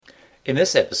In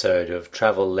this episode of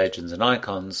Travel Legends and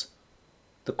Icons,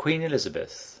 the Queen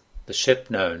Elizabeth, the ship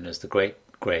known as the Great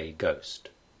Grey Ghost.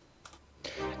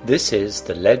 This is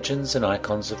the Legends and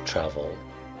Icons of Travel,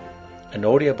 an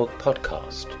audiobook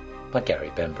podcast by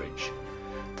Gary Bembridge.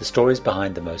 The stories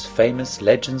behind the most famous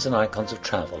legends and icons of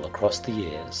travel across the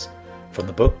years, from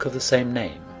the book of the same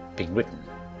name being written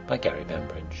by Gary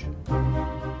Bembridge.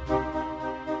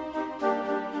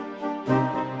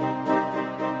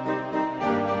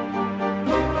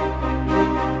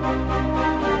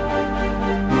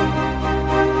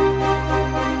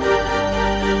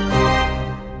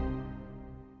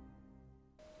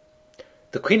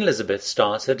 The Queen Elizabeth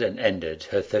started and ended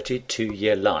her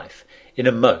 32-year life in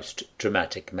a most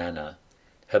dramatic manner.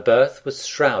 Her birth was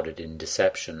shrouded in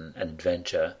deception and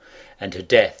adventure, and her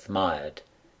death mired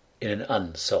in an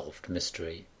unsolved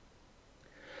mystery.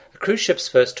 A cruise ship's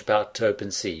first trip out to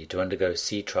open sea to undergo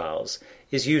sea trials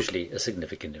is usually a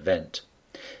significant event.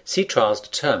 Sea trials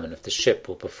determine if the ship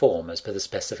will perform as per the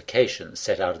specifications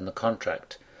set out in the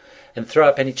contract, and throw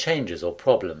up any changes or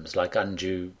problems like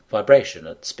undue vibration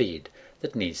at speed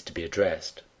that needs to be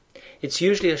addressed. It's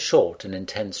usually a short and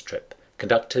intense trip,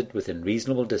 conducted within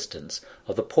reasonable distance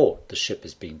of the port the ship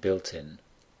is being built in.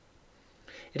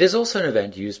 It is also an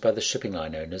event used by the shipping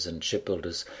line owners and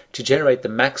shipbuilders to generate the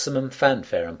maximum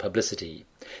fanfare and publicity.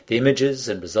 The images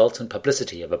and resultant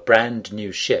publicity of a brand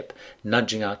new ship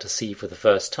nudging out to sea for the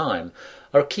first time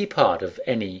are a key part of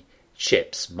any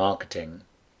ship's marketing.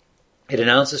 It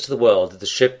announces to the world that the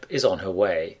ship is on her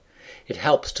way. It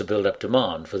helps to build up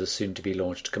demand for the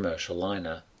soon-to-be-launched commercial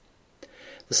liner.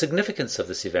 The significance of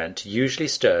this event usually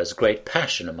stirs great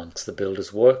passion amongst the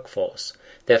builder's workforce,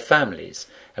 their families,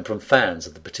 and from fans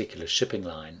of the particular shipping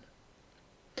line,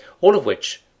 all of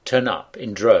which turn up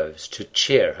in droves to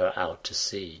cheer her out to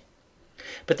sea.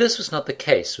 But this was not the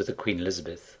case with the Queen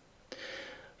Elizabeth.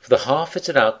 For the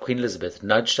half-fitted-out Queen Elizabeth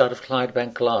nudged out of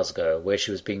Clydebank, Glasgow, where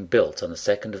she was being built on the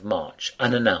 2nd of March,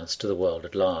 unannounced to the world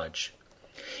at large.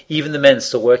 Even the men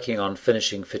still working on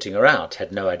fitting her out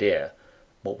had no idea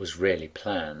what was really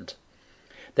planned.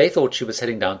 They thought she was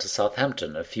heading down to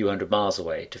Southampton, a few hundred miles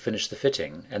away, to finish the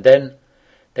fitting, and then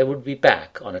they would be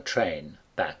back on a train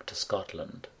back to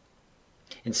Scotland.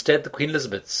 Instead, the Queen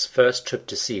Elizabeth's first trip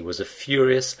to sea was a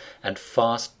furious and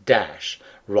fast dash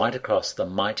right across the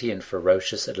mighty and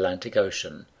ferocious Atlantic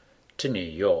Ocean to New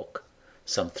York,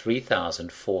 some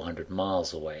 3,400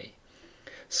 miles away,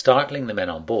 startling the men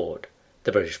on board,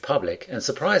 the British public, and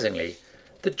surprisingly,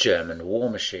 the German war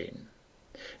machine.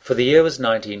 For the year was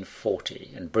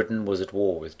 1940, and Britain was at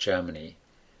war with Germany.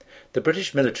 The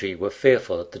British military were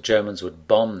fearful that the Germans would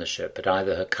bomb the ship at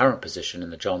either her current position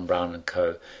in the John Brown &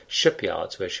 Co.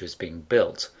 shipyards where she was being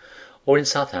built, or in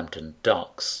Southampton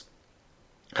docks.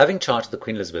 Having chartered the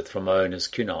Queen Elizabeth from owners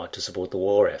Cunard to support the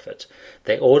war effort,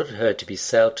 they ordered her to be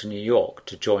sailed to New York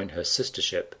to join her sister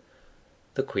ship,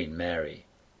 the Queen Mary.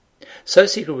 So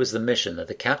secret was the mission that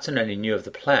the captain only knew of the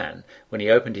plan when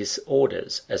he opened his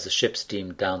orders as the ship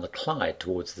steamed down the Clyde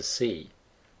towards the sea.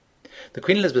 The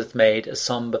Queen Elizabeth made a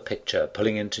sombre picture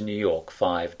pulling into New York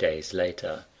 5 days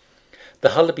later. The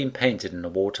hull had been painted in a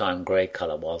wartime grey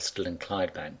colour while still in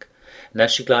Clydebank, and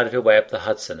as she glided her way up the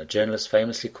Hudson, a journalist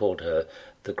famously called her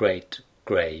the Great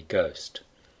Grey Ghost.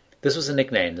 This was a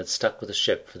nickname that stuck with the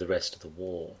ship for the rest of the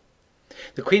war.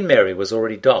 The Queen Mary was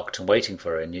already docked and waiting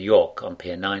for her in New York on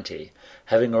Pier 90,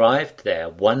 having arrived there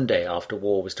one day after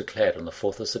war was declared on the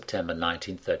 4th of September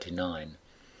 1939.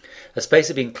 A space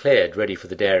had been cleared ready for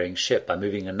the daring ship by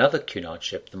moving another Cunard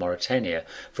ship, the Mauretania,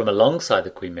 from alongside the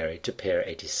Queen Mary to Pier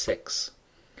 86.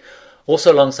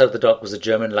 Also alongside the dock was a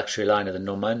German luxury liner, the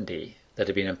Normandie, that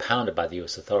had been impounded by the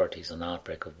US authorities on the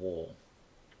outbreak of war.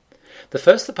 The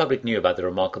first the public knew about the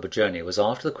remarkable journey was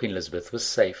after the Queen Elizabeth was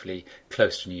safely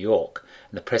close to New York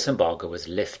and the press embargo was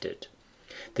lifted.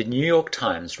 The New York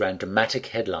Times ran dramatic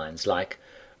headlines like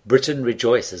 "Britain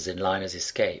rejoices in liner's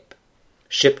escape,"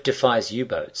 "Ship defies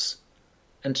U-boats,"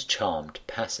 and "Charmed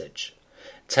passage,"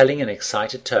 telling in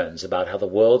excited tones about how the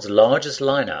world's largest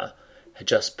liner had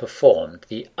just performed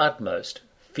the utmost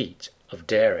feat of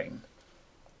daring.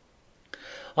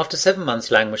 After 7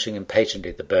 months languishing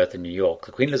impatiently at the berth in New York,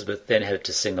 the Queen Elizabeth then headed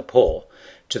to Singapore,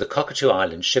 to the Cockatoo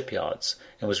Island shipyards,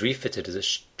 and was refitted as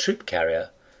a troop carrier.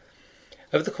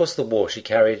 Over the course of the war, she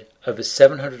carried over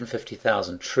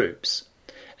 750,000 troops,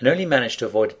 and only managed to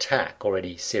avoid attack or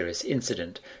any serious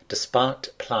incident,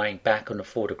 despite plying back and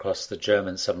forth across the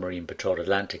German submarine-patrolled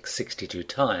Atlantic 62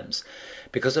 times,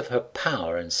 because of her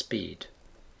power and speed.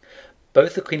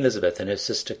 Both the Queen Elizabeth and her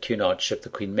sister Cunard ship, the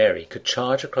Queen Mary, could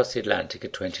charge across the Atlantic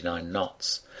at 29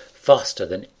 knots, faster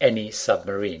than any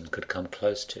submarine could come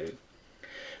close to.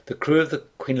 The crew of the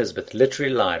Queen Elizabeth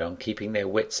literally relied on keeping their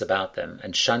wits about them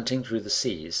and shunting through the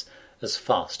seas as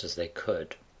fast as they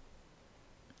could.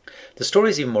 The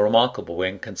story is even more remarkable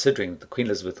when considering that the Queen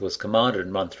Elizabeth was commanded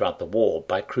and run throughout the war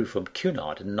by crew from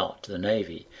Cunard and not the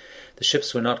Navy. The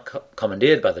ships were not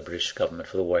commandeered by the British government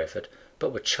for the war effort,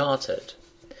 but were chartered.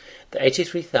 The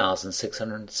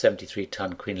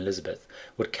 83,673-ton Queen Elizabeth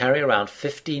would carry around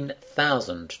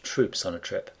 15,000 troops on a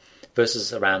trip,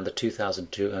 versus around the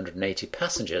 2,280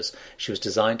 passengers she was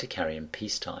designed to carry in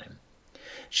peacetime.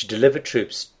 She delivered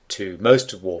troops to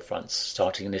most of war fronts,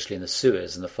 starting initially in the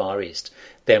Suez and the Far East,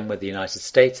 then when the United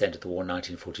States entered the war in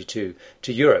 1942,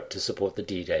 to Europe to support the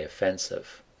D-Day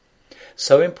offensive.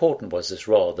 So important was this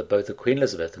role that both the Queen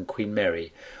Elizabeth and Queen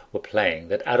Mary were playing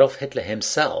that Adolf Hitler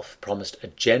himself promised a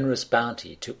generous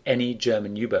bounty to any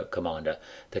German U-boat commander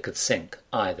that could sink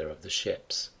either of the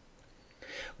ships.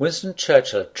 Winston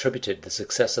Churchill attributed the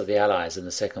success of the Allies in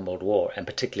the Second World War, and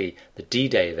particularly the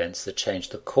D-Day events that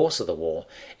changed the course of the war,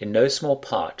 in no small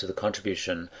part to the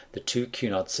contribution the two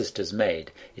Cunard sisters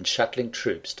made in shuttling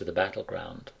troops to the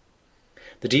battleground.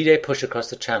 The D-Day push across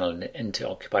the Channel into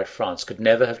occupied France could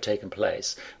never have taken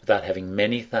place without having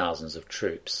many thousands of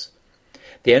troops.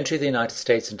 The entry of the United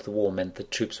States into the war meant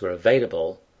that troops were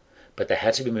available, but they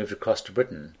had to be moved across to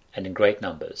Britain, and in great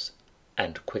numbers,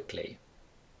 and quickly.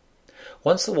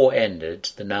 Once the war ended,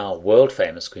 the now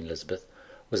world-famous Queen Elizabeth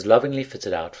was lovingly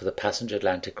fitted out for the passenger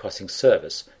Atlantic crossing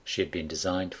service she had been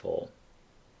designed for.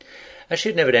 As she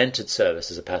had never entered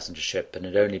service as a passenger ship and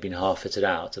had only been half fitted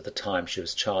out at the time she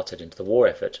was chartered into the war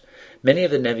effort, many of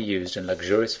the never-used and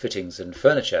luxurious fittings and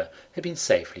furniture had been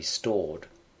safely stored.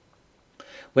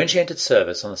 When she entered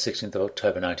service on the 16th of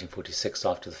October 1946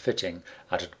 after the fitting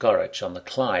out at Gorwich on the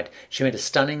Clyde, she made a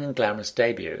stunning and glamorous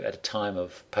debut at a time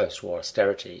of post-war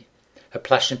austerity, her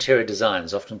plush interior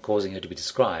designs often causing her to be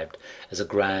described as a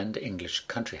grand English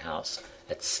country house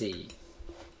at sea.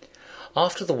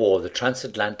 After the war, the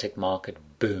transatlantic market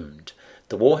boomed.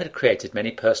 The war had created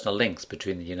many personal links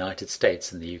between the United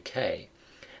States and the UK,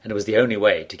 and it was the only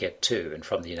way to get to and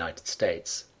from the United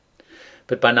States.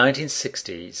 But by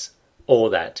 1960s, all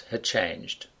that had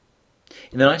changed.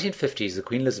 In the 1950s, the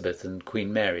Queen Elizabeth and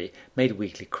Queen Mary made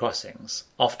weekly crossings,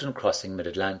 often crossing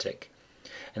mid-Atlantic,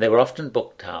 and they were often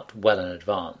booked out well in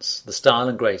advance, the style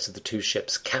and grace of the two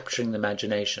ships capturing the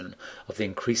imagination of the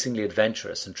increasingly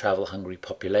adventurous and travel-hungry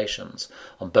populations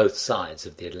on both sides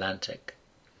of the Atlantic.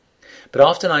 But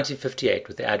after 1958,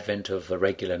 with the advent of a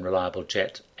regular and reliable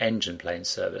jet engine plane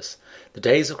service, the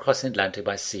days of crossing Atlantic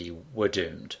by sea were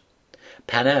doomed.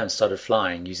 Pan Am started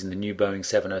flying using the new Boeing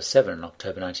 707 in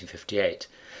October 1958,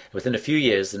 and within a few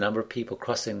years the number of people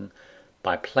crossing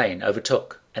by plane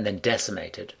overtook and then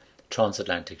decimated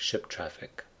transatlantic ship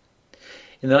traffic.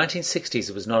 In the 1960s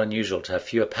it was not unusual to have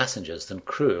fewer passengers than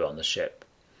crew on the ship.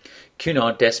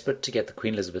 Cunard, desperate to get the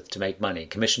Queen Elizabeth to make money,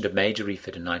 commissioned a major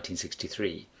refit in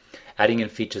 1963, adding in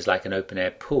features like an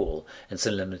open-air pool and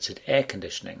some limited air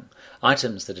conditioning,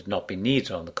 items that had not been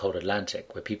needed on the cold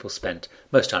Atlantic, where people spent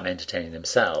most time entertaining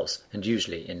themselves, and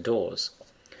usually indoors.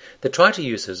 They tried to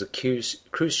use her as a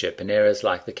cruise ship in areas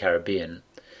like the Caribbean,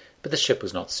 but the ship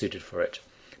was not suited for it.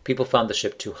 People found the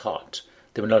ship too hot.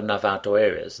 There were not enough outdoor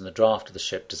areas, and the draft of the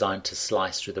ship, designed to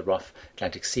slice through the rough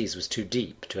Atlantic seas, was too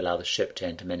deep to allow the ship to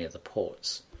enter many of the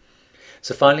ports.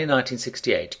 So finally in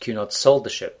 1968, Cunard sold the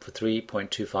ship for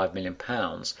 £3.25 million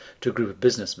to a group of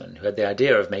businessmen who had the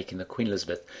idea of making the Queen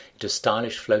Elizabeth into a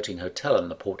stylish floating hotel in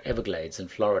the Port Everglades in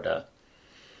Florida.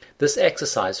 This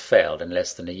exercise failed in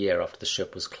less than a year after the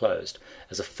ship was closed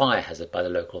as a fire hazard by the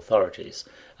local authorities,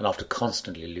 and after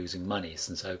constantly losing money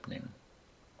since opening.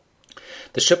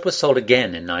 The ship was sold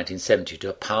again in 1970 to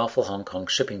a powerful Hong Kong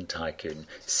shipping tycoon,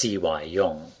 C.Y.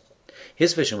 Yong.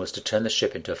 His vision was to turn the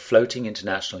ship into a floating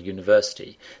international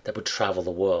university that would travel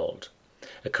the world,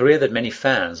 a career that many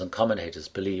fans and commentators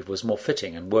believed was more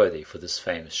fitting and worthy for this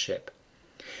famous ship.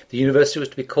 The university was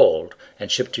to be called,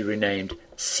 and ship to be renamed,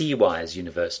 C.Y.'s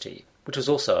University, which was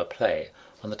also a play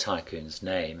on the tycoon's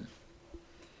name.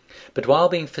 But while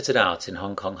being fitted out in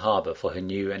Hong Kong harbour for her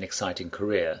new and exciting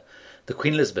career, the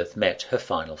Queen Elizabeth met her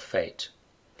final fate.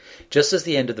 Just as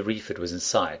the end of the refit was in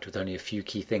sight, with only a few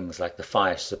key things like the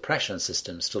fire suppression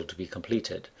system still to be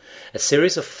completed, a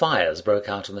series of fires broke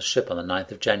out on the ship on the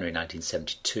 9th of January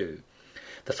 1972.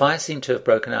 The fire seemed to have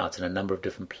broken out in a number of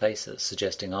different places,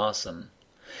 suggesting arson.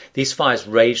 These fires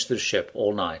raged through the ship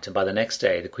all night, and by the next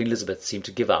day the Queen Elizabeth seemed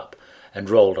to give up and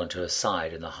rolled onto her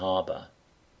side in the harbour.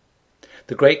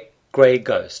 The great grey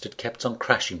ghost had kept on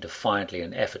crashing defiantly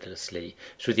and effortlessly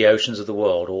through the oceans of the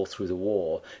world all through the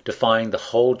war, defying the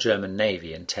whole German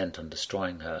navy intent on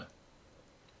destroying her.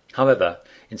 However,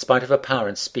 in spite of her power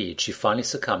and speed, she finally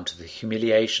succumbed to the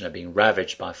humiliation of being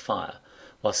ravaged by fire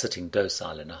while sitting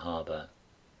docile in a harbour.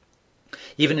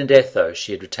 Even in death, though,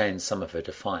 she had retained some of her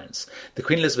defiance. The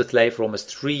Queen Elizabeth lay for almost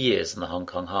 3 years in the Hong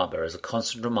Kong harbour as a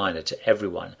constant reminder to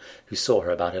everyone who saw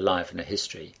her about her life and her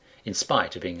history, in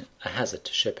spite of being a hazard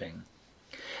to shipping.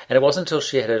 And it wasn't until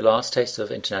she had her last taste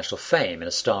of international fame in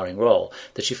a starring role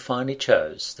that she finally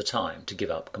chose the time to give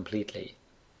up completely.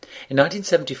 In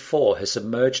 1974, her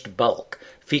submerged bulk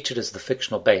featured as the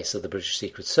fictional base of the British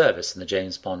Secret Service in the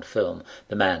James Bond film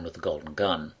The Man with the Golden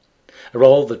Gun, a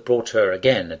role that brought her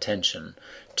again attention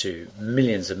to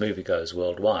millions of moviegoers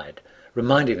worldwide,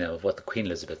 reminding them of what the Queen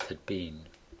Elizabeth had been.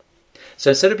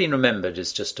 So instead of being remembered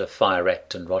as just a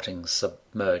fire-wrecked and rotting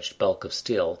submerged bulk of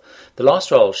steel, the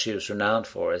last role she was renowned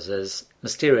for is as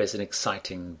mysterious and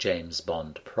exciting James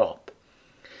Bond prop.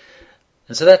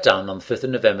 And so that done, on the 5th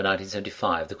of November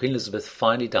 1975, the Queen Elizabeth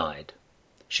finally died.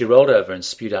 She rolled over and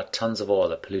spewed out tons of oil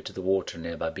that polluted the water in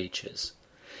nearby beaches.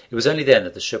 It was only then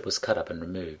that the ship was cut up and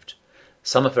removed.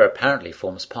 Some of her apparently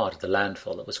forms part of the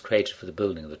landfill that was created for the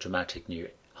building of the dramatic new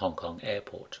Hong Kong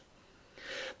airport.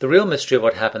 The real mystery of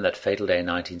what happened that fatal day in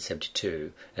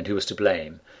 1972, and who was to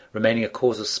blame, remaining a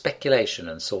cause of speculation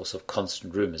and source of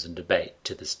constant rumours and debate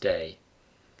to this day.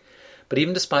 But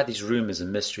even despite these rumours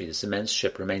and mystery, this immense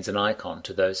ship remains an icon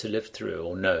to those who lived through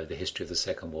or know the history of the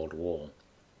Second World War.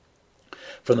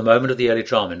 From the moment of the early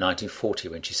drama in 1940,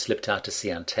 when she slipped out to sea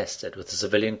untested with a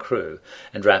civilian crew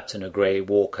and wrapped in a grey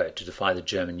war coat to defy the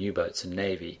German U-boats and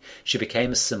navy, she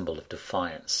became a symbol of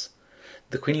defiance.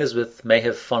 The Queen Elizabeth may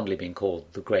have fondly been called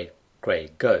the Great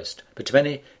Grey Ghost, but to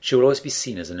many she will always be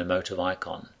seen as an emotive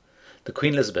icon. The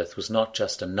Queen Elizabeth was not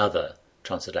just another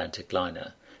transatlantic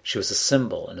liner. She was a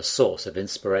symbol and a source of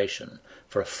inspiration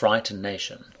for a frightened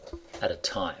nation at a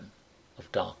time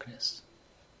of darkness.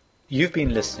 You've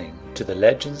been listening to The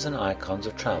Legends and Icons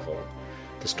of Travel,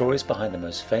 the stories behind the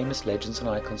most famous legends and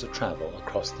icons of travel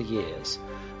across the years,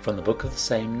 from the book of the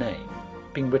same name,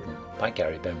 being written by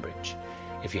Gary Bembridge.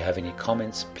 If you have any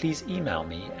comments, please email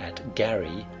me at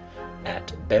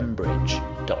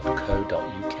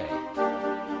gary@bembridge.co.uk.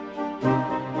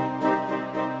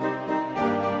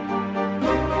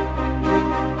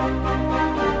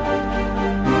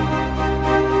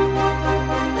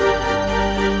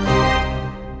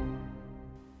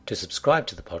 To subscribe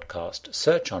to the podcast,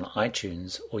 search on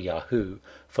iTunes or Yahoo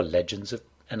for Legends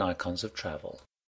and Icons of Travel.